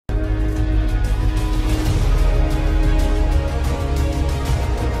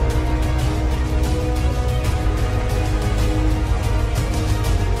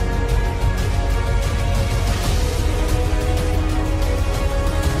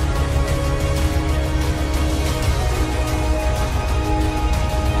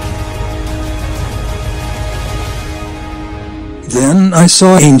Then I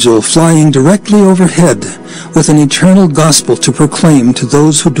saw an angel flying directly overhead with an eternal gospel to proclaim to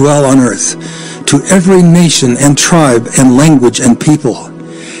those who dwell on earth, to every nation and tribe and language and people.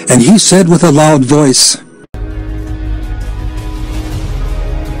 And he said with a loud voice,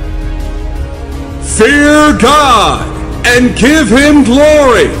 "Fear God and give him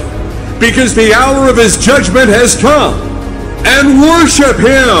glory, because the hour of his judgment has come, and worship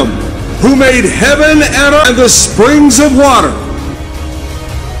him who made heaven and earth and the springs of water."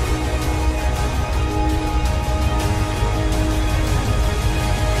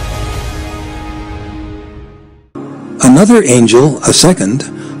 Another angel, a second,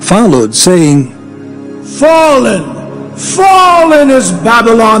 followed, saying, "Fallen, fallen is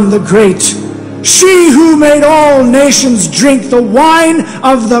Babylon the Great, she who made all nations drink the wine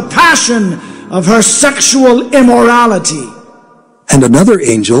of the passion of her sexual immorality." And another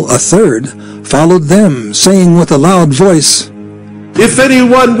angel, a third, followed them, saying with a loud voice, "If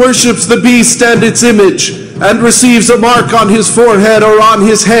anyone worships the beast and its image, and receives a mark on his forehead or on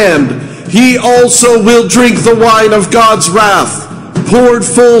his hand, he also will drink the wine of God's wrath, poured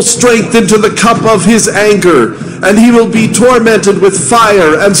full strength into the cup of his anger, and he will be tormented with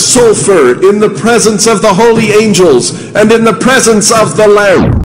fire and sulfur in the presence of the holy angels and in the presence of the Lamb."